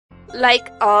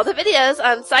Like all the videos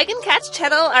on Saigan Cat's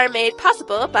channel are made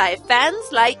possible by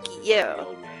fans like you.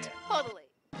 Oh, man. Totally.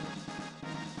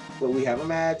 But we have a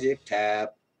magic tab.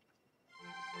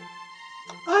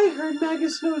 I heard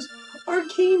Magus knows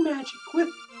arcane magic with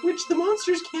which the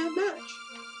monsters can't match.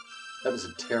 That was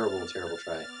a terrible, terrible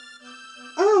try.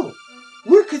 Oh,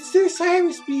 where could Sir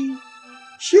Cyrus be?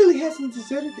 Surely hasn't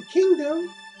deserted the kingdom.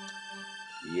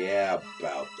 Yeah,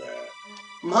 about that.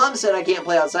 Mom said I can't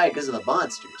play outside because of the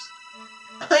monsters.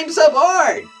 I'm so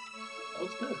bored! That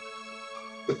was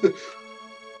good.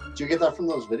 Did you get that from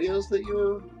those videos that you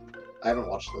were... I haven't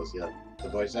watched those yet. The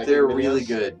voice acting They're videos? really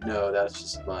good. No, that's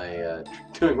just my,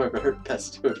 doing my very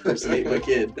best to impersonate my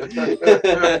kid.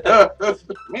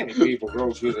 Many people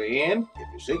go to the inn. If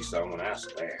you seek someone,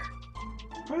 ask there.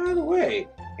 By the way,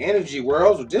 energy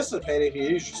worlds will dissipate if you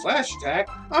use your slash attack.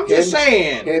 I'm just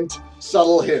saying. Hint.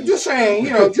 Subtle hint. Just saying,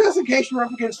 you know, just in case you're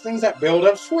up against things that build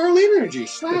up swirl energy,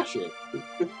 slash it.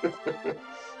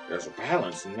 There's a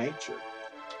balance in nature.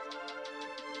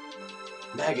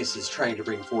 Magus is trying to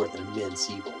bring forth an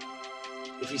immense evil.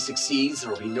 If he succeeds,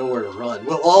 there will be nowhere to run.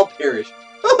 We'll all perish.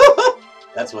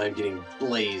 That's why I'm getting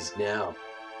blazed now.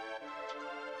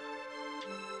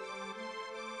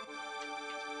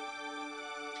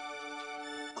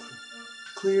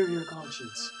 Clear your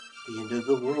conscience. The end of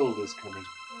the world is coming.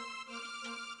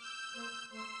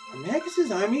 Are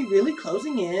Magus's army really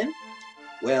closing in?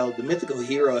 Well, the mythical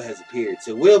hero has appeared,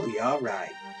 so we'll be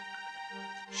alright.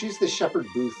 She's the Shepherd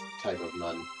Booth type of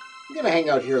nun. I'm gonna hang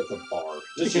out here at the bar.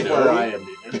 This You is know, where I am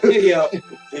needed. Yeah.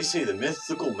 They say the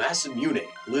mythical Masamune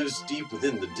lives deep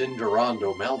within the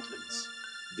Denadoro mountains.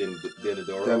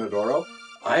 Denadoro. Denadoro?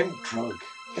 I'm drunk,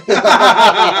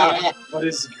 but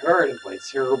is guarded by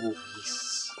terrible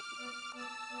beasts.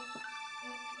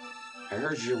 I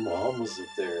heard your mom was up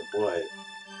there. What?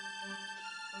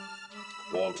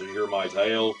 Want to hear my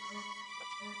tale?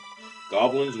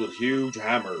 Goblins with huge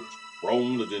hammers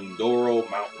roam the Denadoro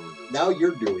Mountains. Now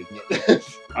you're doing it.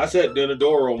 I said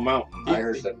Denadoro Mountains. I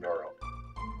heard Denadoro.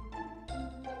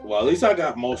 Well, at least I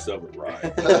got most of it right.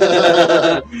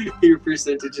 Your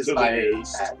percentage is To the higher.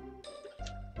 east.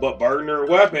 But burn their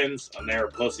weapons and they're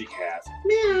pussycats.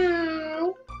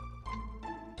 Meow.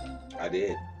 I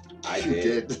did. You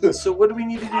did. So what do we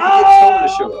need to do to get Toma to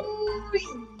show up?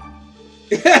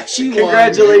 She won.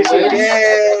 Congratulations!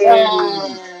 Yay!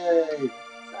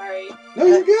 Sorry. No,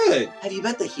 you're good. Have you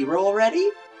met the hero already?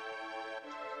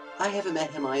 I haven't met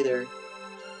him either.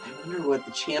 I wonder what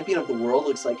the champion of the world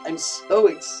looks like. I'm so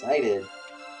excited.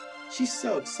 She's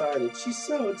so excited. She's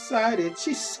so excited.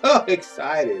 She's so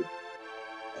excited.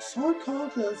 A sword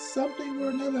called the something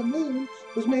or another moon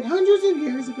was made hundreds of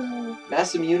years ago.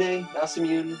 Masamune?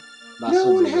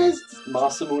 No one has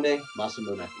Masamune?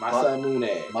 Masamune.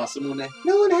 Masamune. Masamune?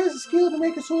 No one has the skill to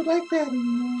make a sword like that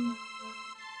anymore.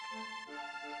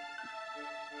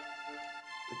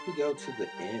 If we go to the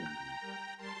end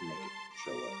to make it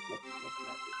show up. Nope,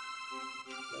 not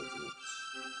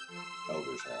it.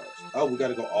 Elder's house. Oh, we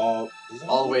gotta go all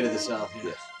All the way to the south.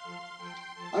 Yes.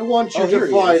 I want you Oh, here to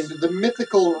he find is. the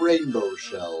mythical rainbow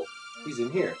shell. He's in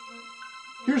here.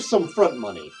 Here's some front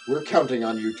money. We're counting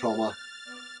on you, Toma.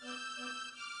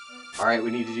 Alright,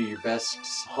 we need to do your best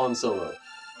Han Solo. Do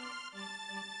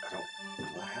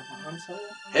I have a Han Solo?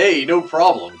 Hey, no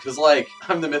problem, because, like,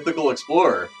 I'm the mythical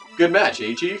explorer. Good match,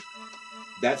 eh, Chief?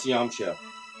 That's Yamcha.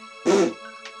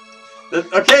 Okay,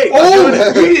 I'm Oh, doing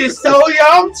it. he is so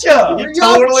Yamcha! He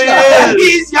totally is!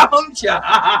 He's Yamcha!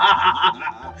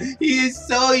 He is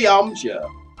so Yamcha.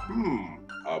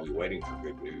 I'll be waiting for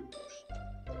good news.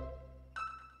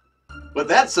 With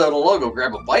that settled, I'll go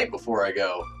grab a bite before I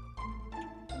go.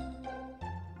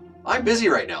 I'm busy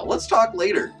right now. Let's talk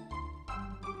later.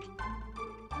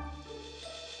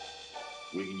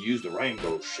 We can use the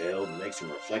rainbow shell to make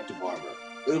some reflective armor.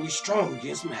 It'll be strong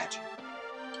against magic.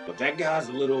 But that guy's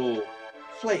a little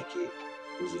flaky.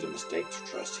 Was it a mistake to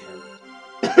trust him?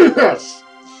 Yes.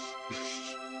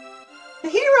 The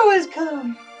hero has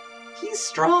come. He's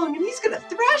strong and he's gonna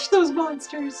thrash those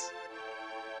monsters.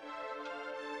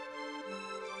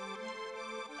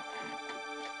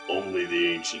 Only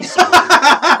the ancient sword,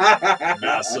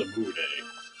 Masamune,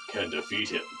 can defeat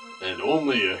him, and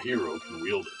only a hero can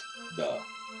wield it. Duh.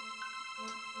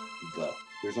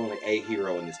 There's only a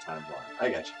hero in this timeline. I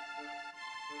got you.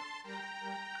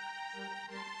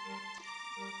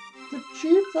 The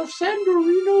chief of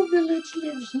Sandorino village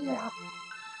lives here.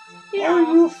 Are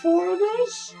you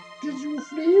foreigners? Did you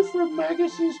flee from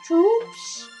Magus's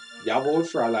troops? Jawohl,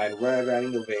 Fräulein, we're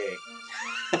running away.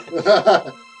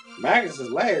 Magus's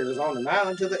lair is on an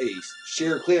island to the east.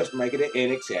 Sheer cliffs making it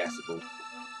inaccessible.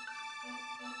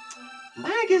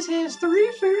 Magus has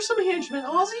 3 fearsome henchmen,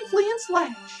 Ozzy, Flea, and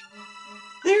Slash.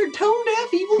 They're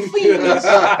tone-deaf evil fiends.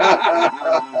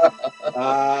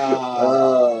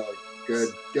 Ah,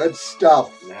 Good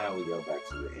stuff. now we go back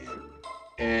to the end.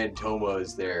 And Tomo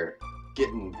is there,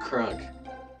 getting crunk.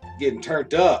 Getting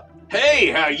turned up. Hey,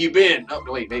 how you been? Oh,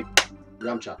 wait,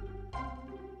 Ramcha.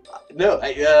 No,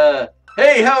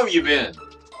 hey, how have you been?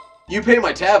 You pay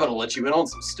my tab and I'll let you in on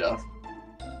some stuff.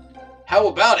 How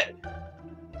about it?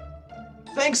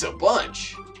 Thanks a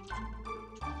bunch.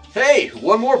 Hey,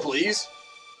 one more, please.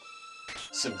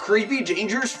 Some creepy,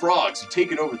 dangerous frogs have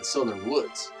taken over the southern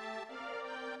woods.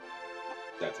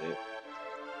 That's it.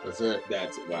 That's it.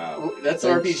 That's it. Wow. That's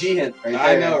Thanks. RPG hint right there.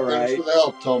 I know, Thanks right? for the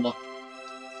help, Toma.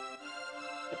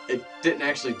 It didn't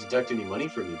actually deduct any money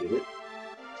from you, did it?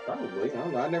 Probably. I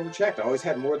don't know. I never checked. I always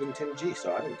had more than 10G,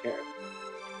 so I didn't care.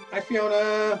 Hi,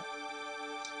 Fiona.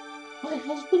 My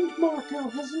husband Marco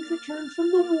hasn't returned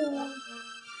from the war,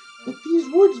 but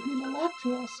these woods mean a lot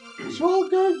to us, so I'll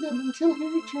guard them until he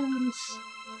returns.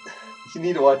 You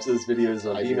need to watch those videos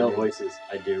on I female do. voices.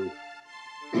 I do.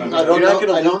 I You're don't not know.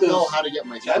 gonna I don't loot know those- how to get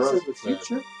my That's throat in the fed.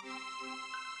 future.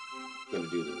 Gonna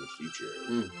do that in the future.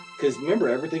 Mm. Because remember,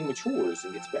 everything matures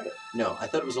and gets better. No, I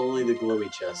thought it was only the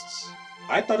glowy chests.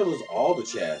 I thought it was all the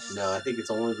chests. No, I think it's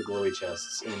only the glowy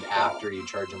chests, and after you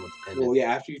charge them with the pendant. Well,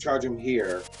 yeah, after you charge them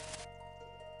here.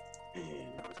 And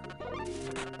let's go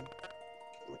here.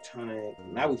 Tonic.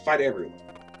 Now we fight everyone.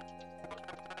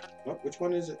 What? Which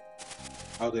one is it?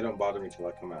 Oh, they don't bother me till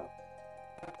I come out.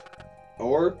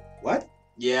 Or what?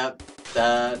 Yeah,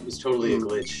 that was totally a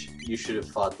glitch. You should have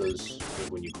fought those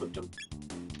when you clicked them.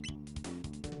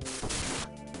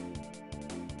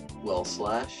 Well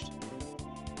slashed.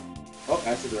 Oh,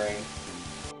 acid rain.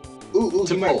 Ooh,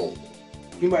 To pull.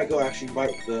 he might go actually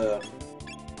bite the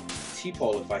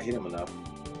T-pole if I hit him enough.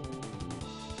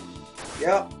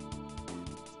 Yep.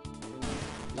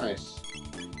 Nice.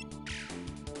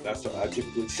 That's what I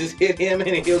typically just hit him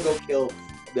and he'll go kill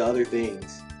the other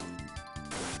things.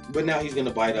 But now he's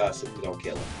gonna bite us if we don't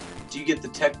kill him. Do you get the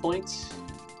tech points?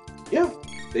 Yeah,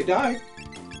 they died.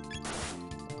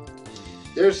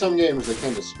 There's some games that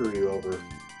kind of screw you over.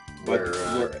 But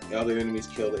Where, where other enemies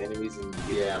kill the enemies and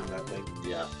you get Yeah. nothing.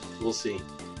 yeah. We'll see.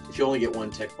 If you only get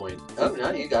one tech point. Oh, no,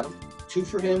 you got them. 2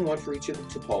 for him, 1 for each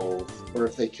of the poles. Or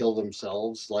if they kill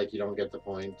themselves, like you don't get the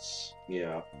points.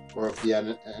 Yeah. Or if the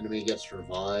enemy gets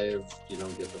revived, you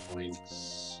don't get the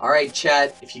points. Alright,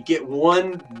 chat. If you get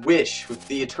one wish with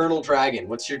the Eternal Dragon,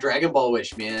 what's your Dragon Ball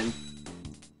wish, man?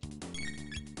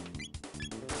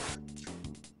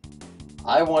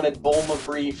 I wanted Bulma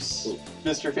Briefs,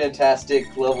 Mr.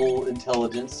 Fantastic level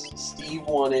intelligence. Steve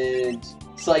wanted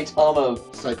Saitama.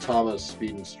 Saitama's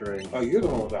speed and strength. Oh, you're the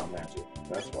one without magic.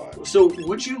 That's why. So,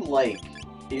 would you like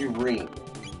a ring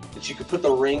that you could put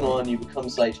the ring on, you become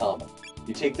Saitama?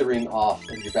 You take the ring off,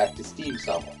 and you're back to Steve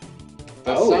Sama.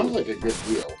 That Oh. sounds like a good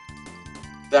deal.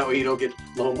 That way you don't get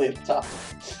lonely at the top.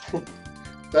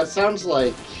 That sounds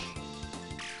like...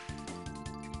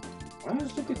 Why don't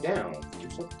you look it down? I'm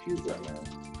so confused right now.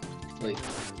 like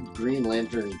Green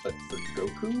Lantern, but for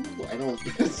Goku? I don't...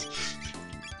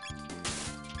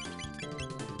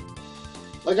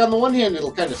 Like, on the one hand,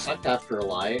 it'll kind of suck to have to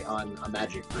rely on a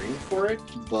magic ring for it,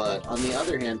 but on the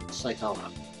other hand, it's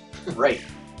Saitama. Right.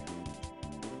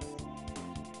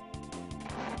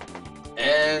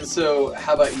 And so,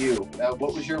 how about you?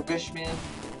 What was your wish, man?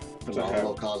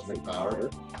 Phenomenal cosmic power.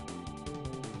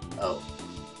 Oh.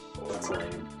 That's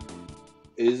lame.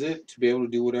 Is it to be able to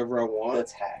do whatever I want?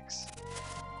 That's hacks.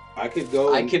 I could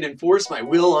go. I can enforce my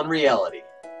will on reality.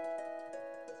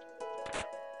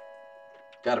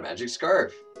 Got a magic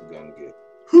scarf. I'm gonna get.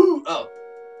 Who? Oh.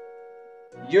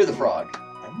 You're the frog.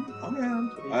 I'm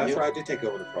around. That's right. I did take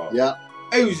over the frog. Yeah.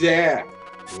 Who's there?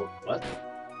 What?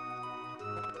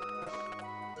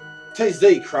 Tis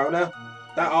thee, Chrono.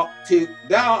 That ought here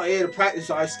to practice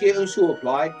thy skill and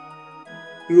swordplay.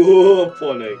 You're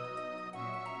funny.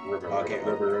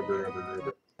 Rubber.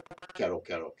 Kettle.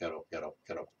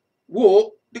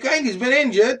 What? The king has been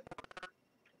injured.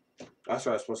 That's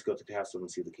right. I was supposed to go to the castle and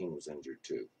see the king was injured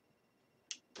too.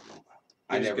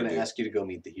 I was never going to did. ask you to go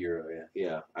meet the hero,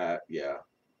 yeah. Yeah.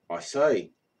 I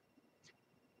say.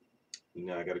 You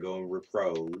know, I gotta go and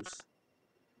repose.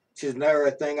 Tis nary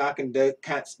a thing I can do,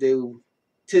 can't do.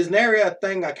 Tis nary a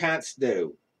thing I can't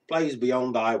do. Plays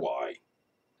beyond thy way.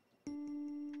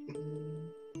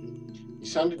 You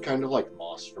sounded kind of like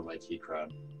Moss from IT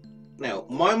Crowd. Now,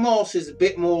 my moss is a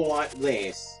bit more like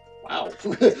this. Wow.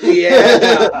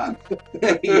 Yeah.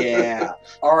 Yeah.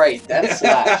 All right, that's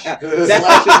Slash. Slash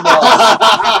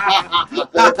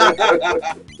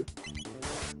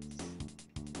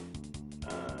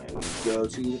is And we go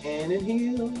to N and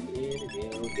Hill,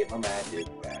 get my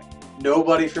magic back.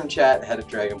 Nobody from chat had a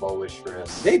Dragon Ball wish for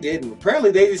us. They didn't.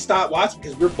 Apparently, they just stopped watching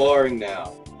because we're boring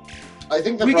now. I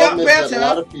think the We problem got is that a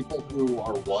better. lot of people who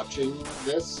are watching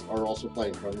this are also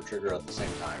playing Chrono Trigger at the same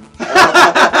time.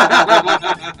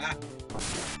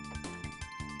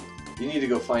 You need to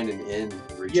go find an inn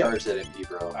and recharge that MP,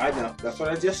 bro. I know. That's what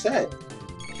I just said.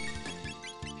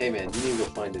 Hey man, you need to go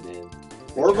find an inn.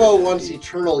 Orvo wants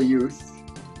eternal youth.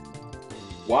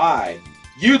 Why?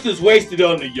 Youth is wasted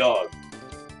on the young.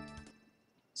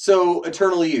 So,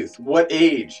 eternal youth, what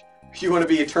age? You want to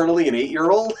be eternally an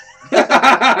 8-year-old?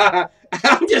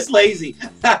 I'm just lazy.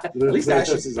 At least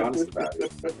Ashes is honest about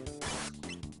it.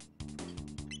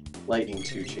 Lightning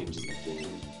 2 changes the game.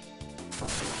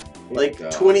 It Like,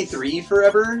 does. 23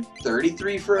 forever?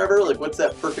 33 forever? Like, what's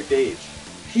that perfect age?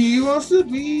 He wants to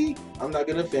be. I'm not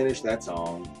gonna finish that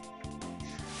song.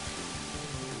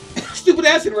 Stupid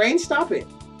acid rain, stop it.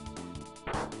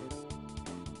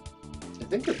 I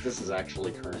think that this is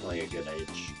actually currently a good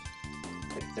age.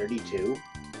 Like 32?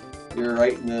 You're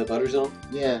right in the butter zone?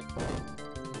 Yeah.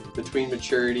 Between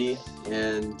maturity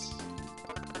and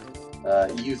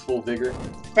youthful vigor.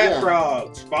 Fat Yeah.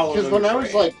 frogs following. Because on when the I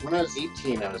was train. when I was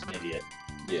 18, I was an idiot.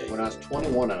 Yeah. When I was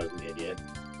 21, I was an idiot.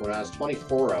 When I was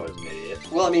 24, I was an idiot.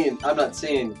 Well, I mean, I'm not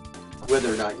saying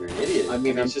whether or not you're an idiot. I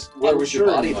mean, it's just where I'm was your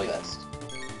sure, body like- the best?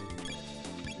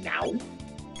 Now?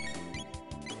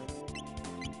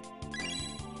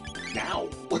 Now?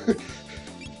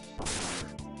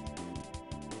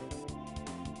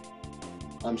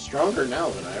 I'm stronger now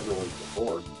than I ever was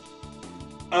before.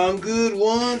 I'm good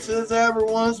once as I ever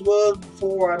once was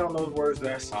before. I don't know the words of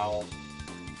that song.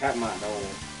 Pat might know.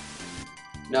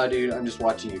 No, dude, I'm just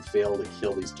watching you fail to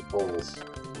kill these Topol's.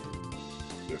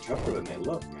 They're tougher than they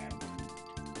look, man.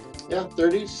 Yeah,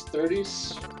 30s.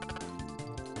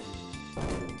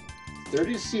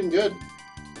 30s seem good.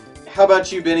 How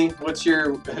about you, Benny? What's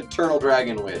your eternal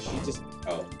dragon wish? He just.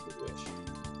 Oh, his wish.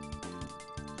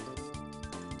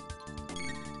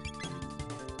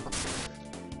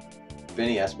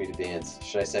 Benny asked me to dance.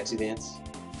 Should I sexy dance?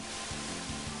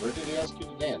 Where did he ask you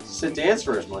to dance? Said dance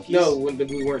first, monkeys. No, when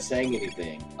we weren't saying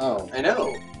anything. Oh, I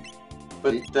know.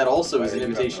 But that also is an Why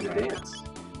did you invitation have to no dance.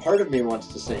 part of me wants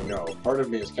to say no. Part of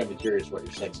me is kind of curious what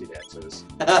your sexy dance is.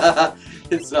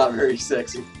 It's not very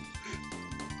sexy.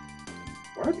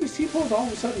 Why are these T-pose all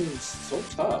of a sudden so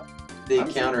tough? They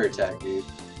I'm counterattack, dude.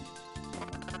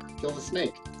 Kill the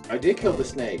snake. I did kill the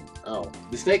snake. Oh.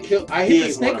 The snake killed. I He hit the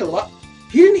ate snake one a of them. lot.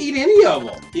 He didn't eat any of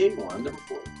them. He ate one, number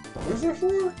 4. What's there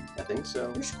for? I think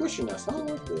so. They're squishing us. I don't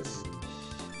like this.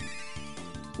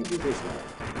 Let me do this now.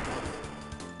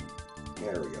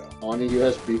 There we go. On a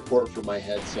USB port for my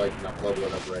head so I can upload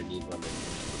whatever I need when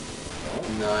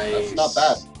Nice. That's not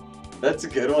bad. That's a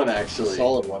good one, actually.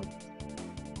 Solid one.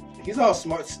 He's all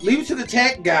smart. Leave it to the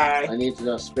tech guy. I need to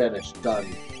know Spanish.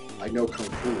 Done. I know Kung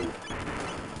Fu.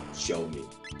 Show me.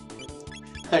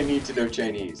 I need to know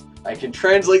Chinese. I can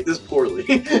translate this poorly.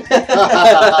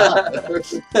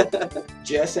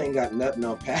 Jess ain't got nothing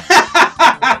on Pat.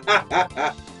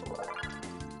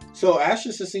 So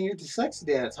Ashes is singing the sexy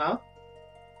dance, huh?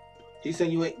 He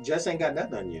said you ain't. Jess ain't got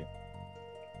nothing on you.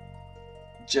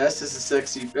 Jess has a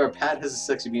sexy, or Pat has a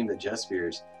sexy beam that Jess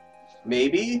fears.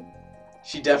 Maybe?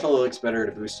 She definitely looks better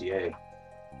at a bustier.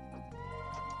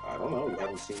 I don't know. We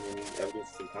haven't seen any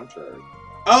evidence to the contrary.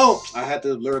 Oh, I had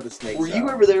to lure the snakes. Were you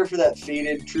out. ever there for that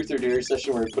faded Truth or Dare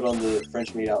session where he put on the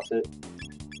French maid outfit?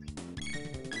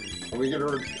 Are we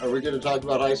gonna talk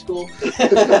about high school? Is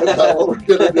that what we're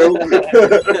gonna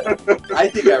do? I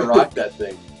think I rocked that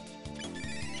thing.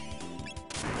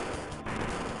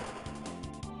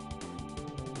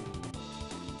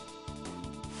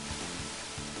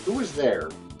 Who was there?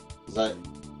 Is that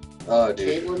Oh,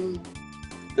 dude. Caitlin,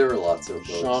 There were lots of folks.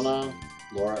 Shauna,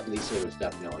 Laura? Lisa was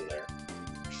definitely there.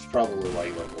 She's probably why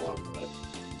you went along with it.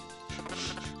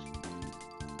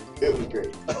 It was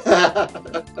great.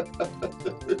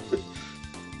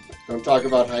 Don't talk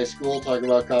about high school, talk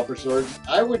about copper swords.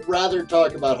 I would rather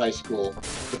talk about high school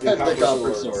than the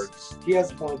copper swords. He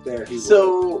has a point there. He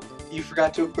So, you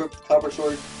forgot to equip the copper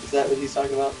sword? Is that what he's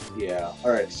talking about? would. Yeah.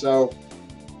 Alright, so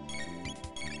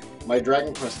my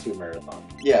Dragon Quest II marathon,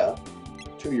 Yeah.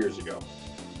 2 years ago,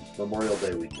 Memorial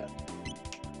Day weekend.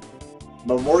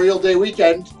 Memorial Day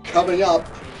weekend coming up.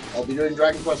 I'll be doing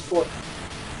Dragon Quest 4.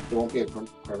 There won't be a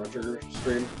Chrono Trigger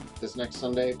stream this next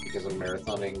Sunday because I'm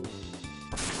marathoning.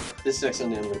 This next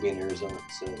Sunday I'm going to be in Arizona,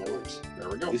 so that works. There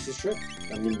we go. This is true.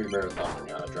 I'm going to be marathoning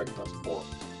Dragon Quest 4.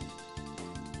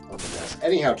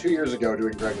 Anyhow, 2 years ago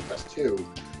doing Dragon Quest 2,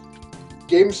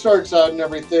 game starts out and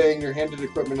everything. You're handed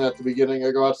equipment at the beginning.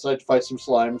 I go outside to fight some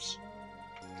slimes.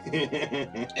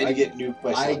 And you get nuked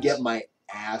by I slimes. get my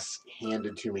ass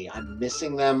handed to me. I'm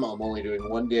missing them. I'm only doing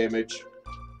 1 damage.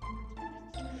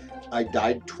 I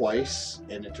died twice,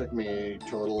 and it took me a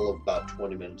total of about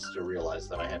 20 minutes to realize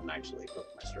that I hadn't actually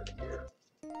equipped my starting gear.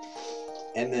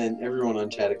 And then everyone on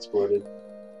chat exploded.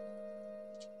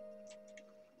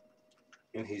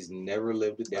 And he's never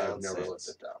lived it down. I've never since. lived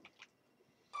it down.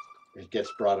 It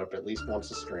gets brought up at least once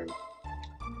a stream.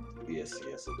 Yes, it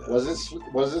does.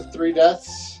 Was it 3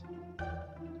 deaths?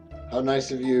 How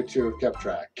nice of you to have kept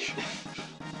track.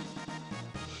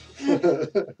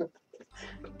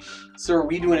 So are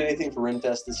we doing anything for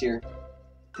Renfest this year?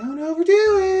 Don't overdo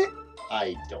it.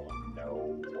 I don't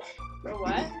know. For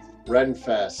what?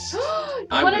 Renfest. You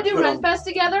I'm want to gonna do put on- Renfest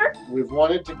together? We've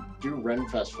wanted to do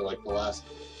Renfest for like the last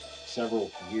several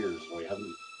years. We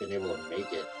haven't been able to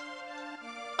make it.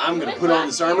 I'm We gonna went put on last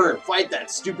this armor year. and fight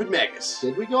that stupid Magus.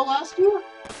 Did we go last year?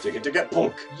 Ticka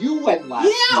punk. You went last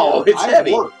Yeah, year. it's I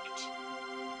heavy. Worked.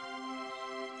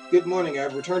 Good morning.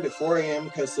 I've returned at 4 a.m.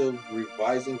 because of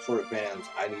revising for exams.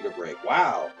 I need a break.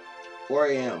 Wow. 4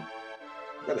 a.m.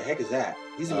 Where the heck is that?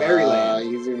 He's in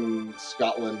Maryland. He's in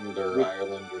Scotland or With-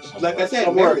 Ireland or somewhere. Like I said,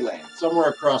 somewhere, Maryland. somewhere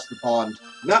across the pond.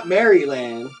 Not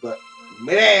Maryland, but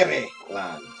Maryland.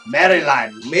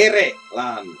 Maryland.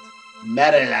 Maryland.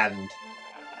 Maryland.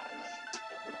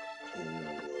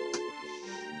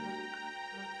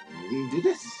 You do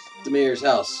this? The mayor's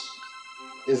house.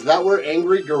 Is that where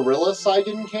Angry Gorilla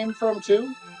Saigan came from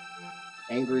too?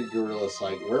 Angry Gorilla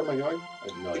Saigan. Where am I going? I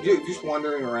have no idea. You're just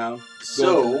wandering around, going to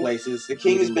So, places. the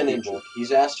king has meeting been people. invoked.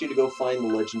 He's asked you to go find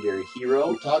the legendary hero.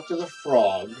 We talked to the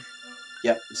frog.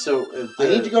 Yep. So I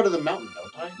need to go to the mountain,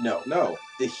 don't I? No, No,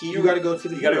 the hero. you got to go to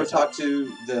the. You gotta go hero's talk house. to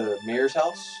the mayor's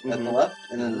house at the Mhm. left,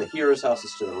 and then the hero's house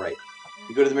is to the right.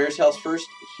 You go to the mayor's house first.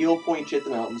 He'll point you at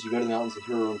the mountains. You go to the mountains. The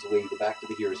hero runs away. You go back to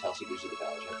the hero's house. He gives you the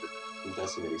badge after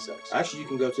confessing that he sucks. Actually, you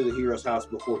can go to the hero's house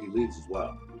before he leaves as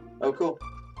well. Oh, cool.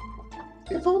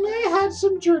 If only I had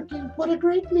some jerky. What a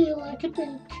great meal I could make.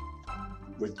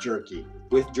 With jerky.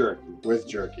 With jerky. With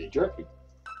jerky. Jerky.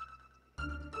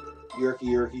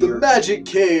 Yerky. The magic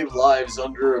cave lies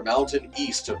under a mountain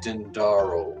east of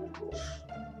Denadoro.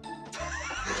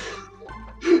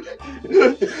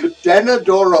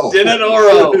 Denadoro.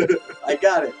 Denadoro! I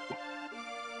got it.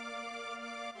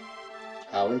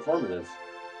 How informative.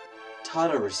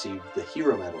 Tada received the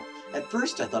hero medal. At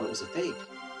first, I thought it was a fake.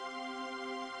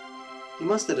 He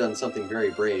must have done something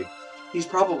very brave. He's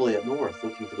probably up north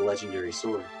looking for the legendary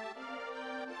sword.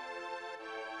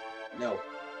 No,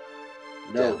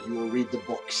 No, you will read the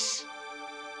books.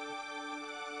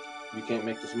 you can't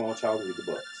make the small child read the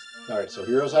books. Alright, so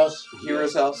Hero's House.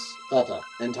 Hero's house, Tata.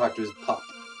 and talk to his pop.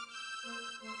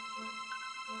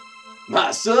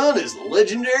 My son is the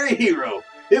legendary hero.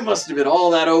 It must have been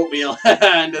all that oatmeal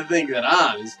and to think that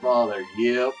I'm his father.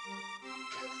 Yep.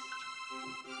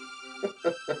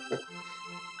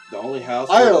 The only house.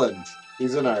 Ireland.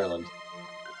 He's in Ireland.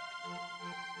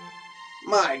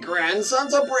 My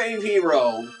grandson's a brave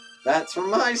hero. That's from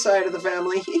my side of the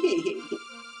family.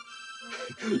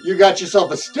 You got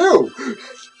yourself a stew.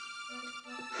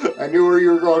 I knew where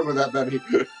you were going with that, Benny.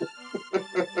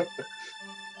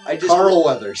 Carl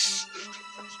Weathers.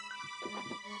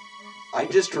 I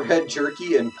just read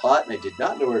jerky and pot, and I did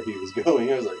not know where he was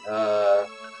going. I was like,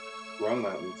 Wrong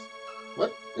mountains.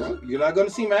 What? Is it? You're not going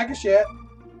to see Magus yet.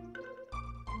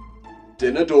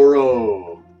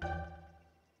 Denadoro.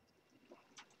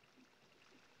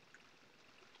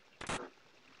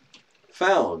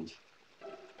 Found.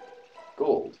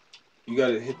 Gold. You got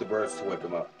to hit the birds to wake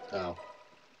them up. Oh.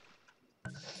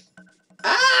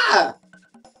 Ah!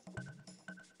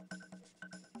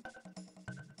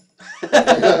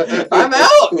 I'm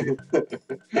out!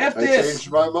 F I this.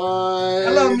 changed my mind.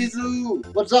 Hello,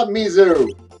 Mizu. What's up, Mizu?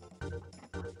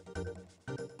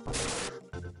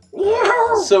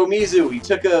 So, Mizu, we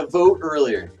took a vote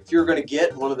earlier. If you were going to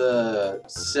get one of the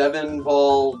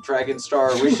 7-ball Dragon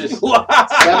Star wishes, 7-ball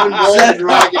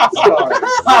Dragon Stars.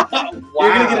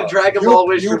 you're going to get a Dragon Ball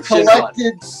wish You from Shinron.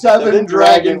 collected 7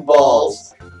 Dragon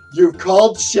Balls. You've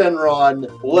called Shenron.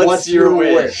 What's your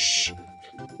wish?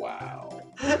 Wow.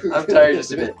 I'm tired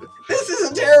of it. This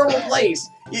is a terrible place.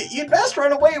 You'd best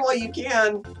run away while you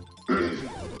can.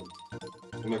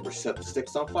 Remember, set the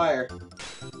sticks on fire.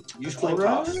 Use flame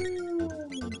toss.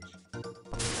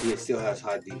 He still has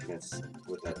high defense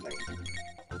with that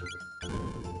thing.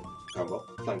 Combo.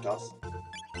 Flame toss.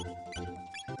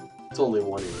 It's only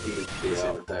one indeed, basic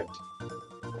Yeah. effect.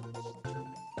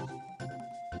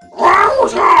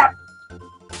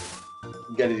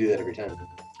 You gotta do that every time.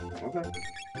 Okay.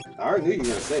 I already knew you were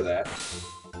gonna say that.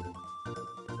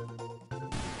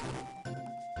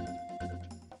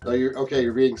 Oh, you're okay.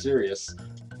 You're being serious.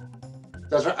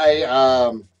 That's right.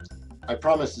 I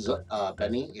promised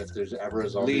Benny if there's ever a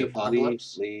zombie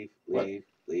apocalypse,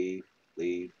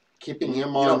 Leave. keeping him You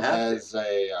don't on have to. as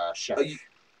a chef.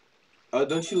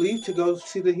 Don't you leave to go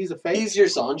see that he's a fake? He's your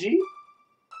Sanji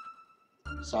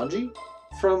Sanji?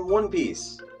 from One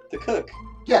Piece, the cook.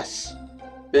 Yes.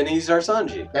 Benny's our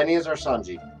Sanji. Benny is our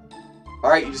Sanji. All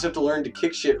right, you just have to learn to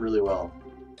kick shit really well.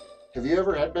 Have you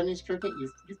ever had Benny's cooking?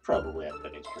 You've probably had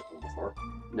Benny's cooking before.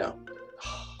 No.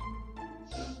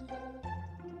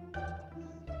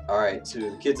 All right, so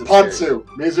the kids upstairs. Pantsu.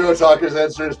 Mizuo Taka's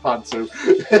answer is Pantsu.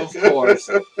 Of course.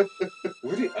 A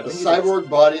cyborg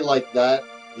body like that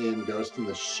in Ghost in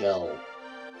the Shell.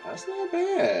 That's not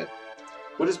bad.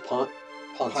 What is Pantsu?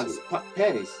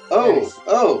 Panties.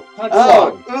 Oh,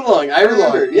 Pantsu. oolong. I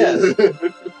remember. Yes.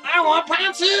 I want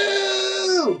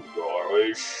Pantsu!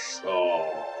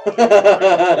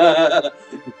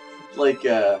 Like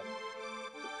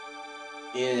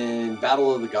in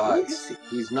Battle of the Gods.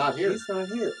 He's not here. He's not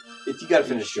here. You gotta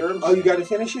finish it. Oh, you gotta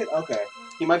finish it? Okay.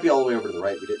 He might be all the way over to the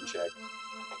right. We didn't check.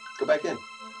 Go back in.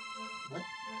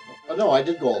 Oh no, I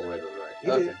did go all the way to the right.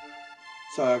 He Okay. did.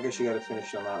 So I guess you gotta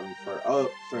finish the mountain first. Oh,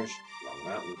 finish.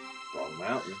 Wrong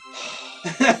mountain.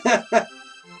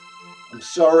 I'm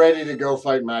so ready to go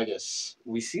fight Magus.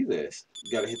 We see this.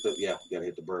 You gotta hit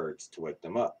the birds to wake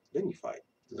them up. Then you fight.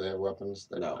 Do they have weapons?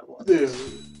 They No. don't have weapons.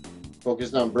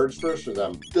 Focus on birds first or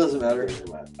them? Doesn't matter.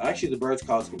 Actually, the birds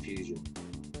cause confusion.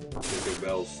 Their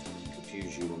bells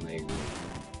confuse you when they.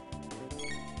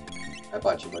 I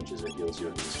bought you bunches of heals. You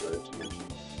don't need to sweat it too much.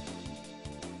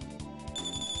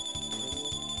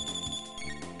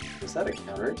 Is that a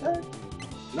counterattack?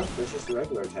 No, that's just a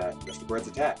regular attack. That's the bird's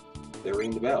attack. They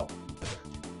ring the bell.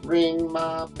 Ring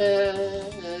my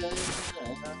bell.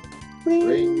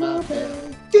 Ring my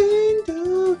bell. Ding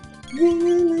dong. Ring,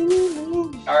 ring, ring, ring,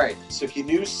 ring. Alright, so if you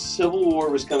knew Civil War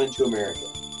was coming to America,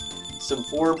 some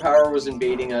foreign power was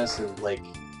invading us, and like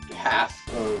half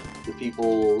of the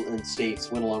people and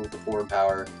states went along with the foreign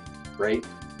power, right?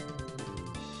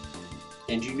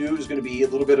 And you knew it was going to be a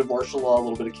little bit of martial law, a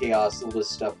little bit of chaos, a little bit of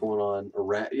stuff going on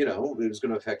around, you know, it was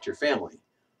going to affect your family.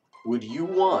 Would you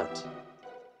want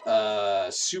a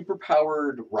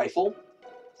super-powered rifle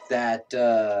that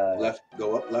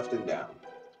Go up, left, and down.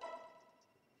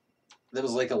 that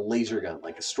was like a laser gun,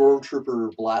 like a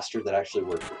stormtrooper blaster that actually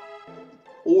worked?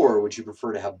 Or would you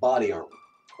prefer to have body armor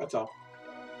That's all.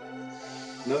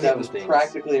 No that hidden was things.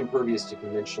 practically impervious to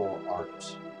conventional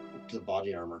arms? The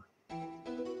body armor.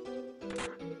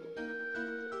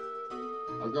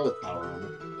 I'll go with power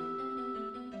armor.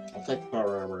 I'll take the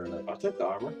power armor in it. I'll take the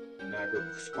armor, and I go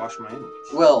squash my enemies.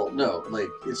 Well, no, like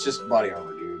it's just body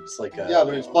armor, dude. It's like a Yeah,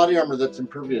 but it's body armor that's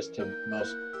impervious to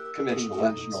most conventional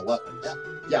weapons.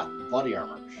 Yeah, body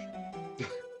armor.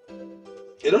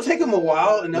 It'll take them a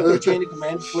while enough to chain of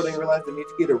command before they realize they need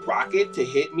to get a rocket to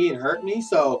hit me and hurt me.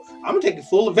 So I'm gonna take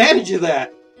full advantage of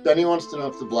that. Benny wants to know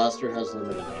if the blaster has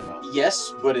limited ammo.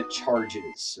 Yes, but it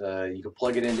charges. You can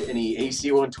plug it into any AC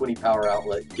 120 power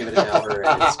outlet, give it an hour,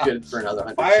 and it's good for another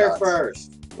 100 Fire shots.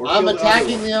 first. Or I'm kill the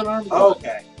attacking other the unarmed one. one.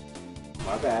 Okay.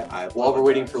 My bad. While we're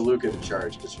waiting for Luca to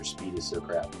charge, because her speed is so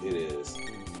crap. It is.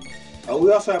 Oh,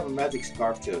 we also have a magic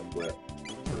scarf to equip.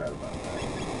 Forgot about that.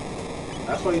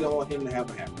 That's why you don't want him to have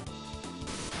a hammer.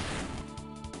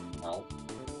 Well,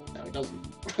 no, he doesn't.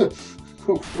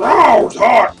 Wow, it's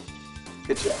hot!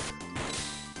 Good job.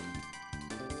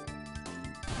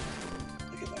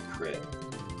 Look at that crit.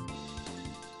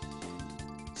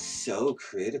 So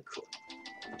critical.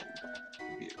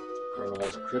 Chrono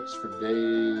has crits for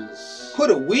days.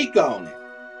 Put a week on it.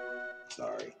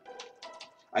 Sorry.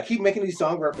 I keep making these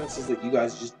song references that you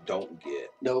guys just don't get.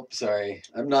 Nope, sorry.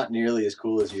 I'm not nearly as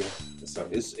cool as you. So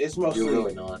it's mostly You're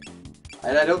really not.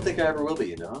 And I don't think I ever will be,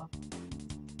 you know?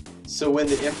 So when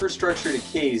the infrastructure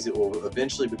decays, it will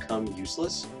eventually become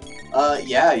useless?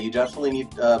 Yeah, you definitely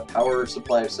need a power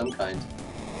supply of some kind.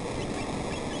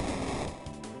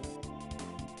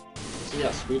 So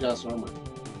yeah, sweet ass armor.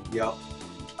 Yup.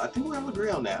 I think we'll agree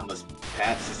on that unless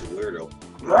Pat's just a weirdo.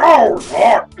 Wow, it's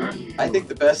hot! I think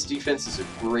the best defense is a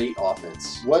great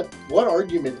offense. What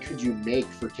argument could you make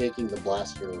for taking the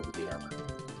blaster over the armor?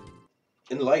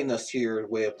 Enlighten us to your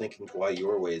way of thinking to why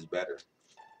your way is better.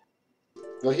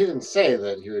 Well, he didn't say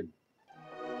that he would.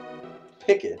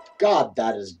 Pick it. God,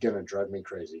 that is gonna drive me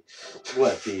crazy.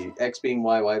 What, the X being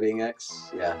Y, Y being X?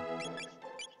 Yeah.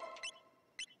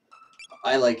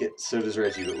 I like it, so does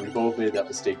Reggie, but we both made that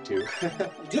mistake too.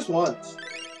 Just once.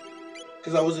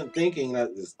 Because I wasn't thinking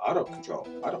that this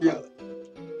autopilot.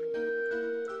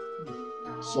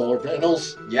 Solar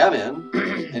panels. Yeah, man.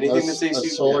 Anything that saves a you.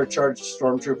 solar charged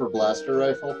stormtrooper blaster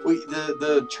rifle. Well,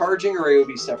 the charging array would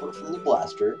be separate from the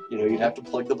blaster. You know, you'd have to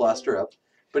plug the blaster up.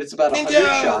 But it's about 100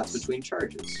 Ninjas! shots between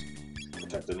charges.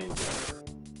 Protect the ninja.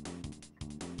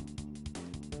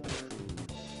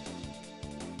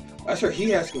 I'm sure he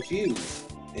has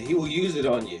confused, and he will use it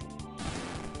on you.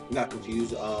 Not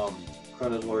confused.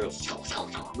 Chrono's loyal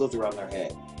goes around their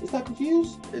head. Is that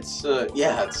confused? It's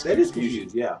yeah, it's That is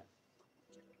confused. Yeah.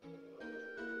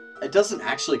 It doesn't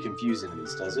actually confuse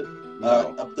enemies, does it?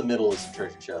 No. Up the middle is a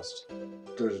treasure chest.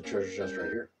 There's a treasure chest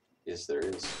right here. Yes, there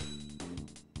is.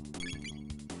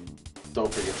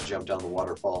 Don't forget to jump down the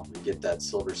waterfall and get that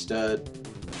silver stud.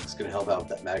 It's gonna help out with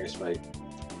that Magus fight.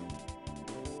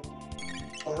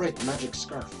 All right, the magic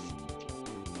scarf.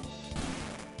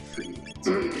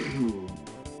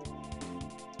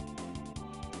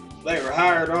 They were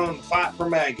hired on to fight for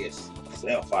Magus.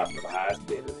 They'll fight for the highest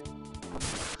bidder.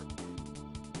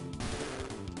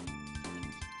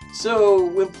 So,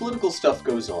 when political stuff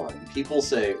goes on, people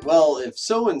say, well, if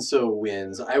so-and-so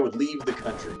wins, I would leave the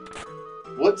country.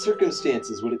 What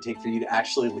circumstances would it take for you to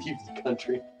actually leave the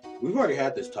country? We've already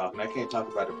had this talk, and I can't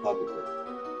talk about it publicly.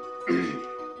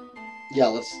 Yeah,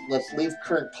 let's leave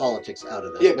current politics out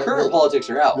of this. Yeah, current politics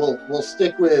are out. We'll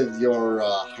stick with your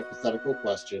hypothetical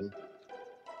question.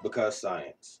 Because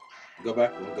science. Go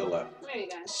back and go left. There you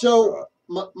go. So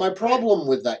my problem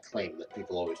with that claim that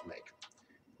people always make,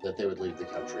 that they would leave the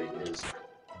country, is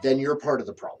then you're part of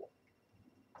the problem.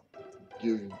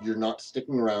 You're not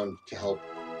sticking around to help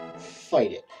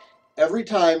fight it. Every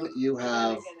time you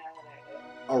have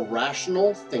a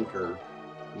rational thinker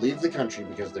leave the country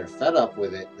because they're fed up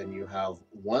with it, then you have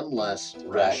one less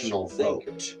rational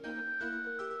vote.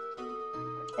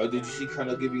 Oh, did you see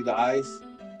Chrono give you the eyes?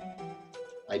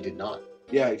 I did not.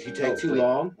 Yeah, if you take too wait,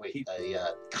 long, Wait,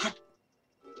 God.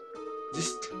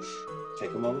 just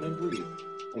take a moment and breathe.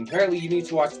 And apparently you need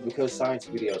to watch the Because Science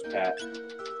videos, Pat.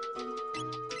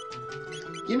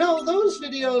 You know, those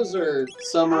videos are...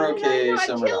 Some are okay,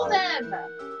 some are Kill not. them!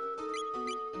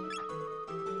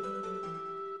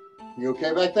 You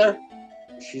okay back there?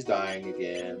 She's dying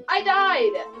again. I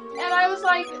died! And I was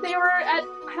like, they were at,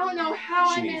 I don't know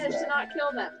how She I needs managed that. to not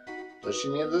kill them. Does she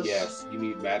need this? Yes, you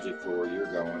need magic for where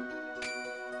you're going.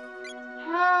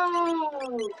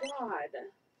 Oh, God.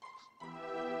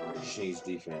 She needs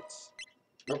defense.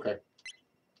 Okay.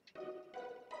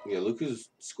 Yeah, Luca's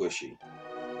squishy.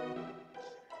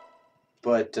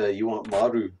 But you want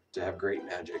Maru to have great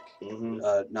magic.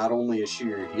 Mm-hmm. Not only is she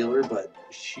your healer, but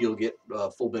she'll get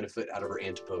full benefit out of her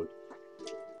antipode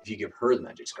if you give her the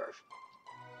magic scarf.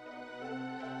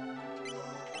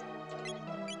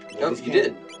 Nope, you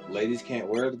did. Ladies can't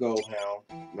wear the gold hound.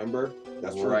 Remember?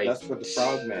 That's for Right. that's for the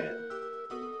frogman.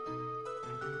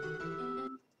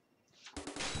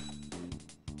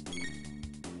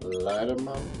 Light him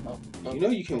up. You know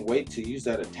you can wait to use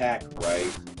that attack,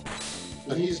 right?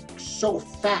 But he's so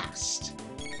fast.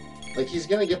 Like, he's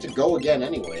gonna get to go again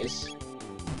anyways.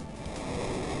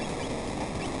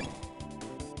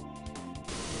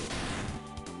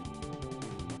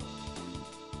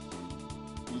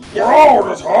 Oh,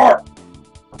 that's hard!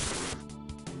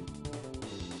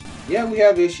 Yeah, we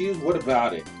have issues. What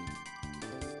about it?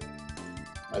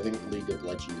 I think League of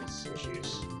Legends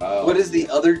issues. What is the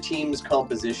other team's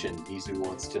composition? Mizu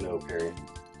wants to know, Perry.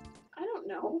 I don't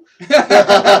know.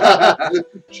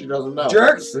 She doesn't know.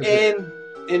 Jerks in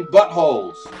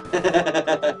buttholes.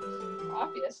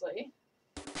 Obviously.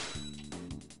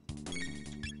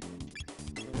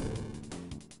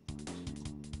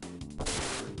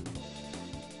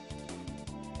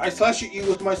 I slash at you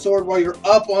with my sword while you're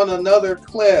up on another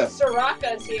cliff.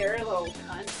 Soraka's here, little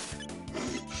cunt.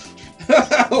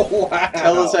 Wow.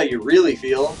 Tell us how you really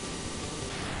feel.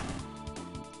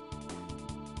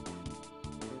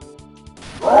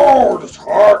 Oh, that's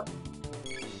hard.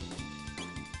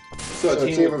 So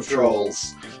a team of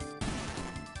trolls.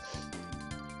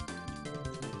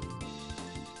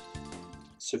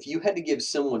 So if you had to give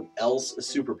someone else a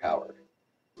superpower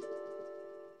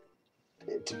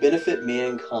to benefit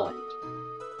mankind,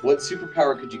 what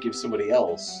superpower could you give somebody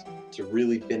else to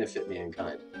really benefit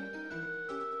mankind?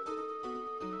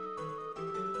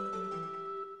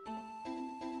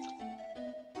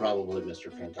 Probably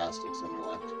Mr. Fantastic's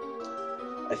intellect.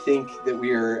 I think that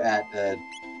we are at a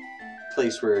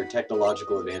place where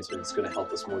technological advancement is going to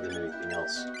help us more than anything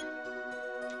else.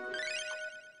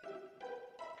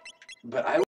 But I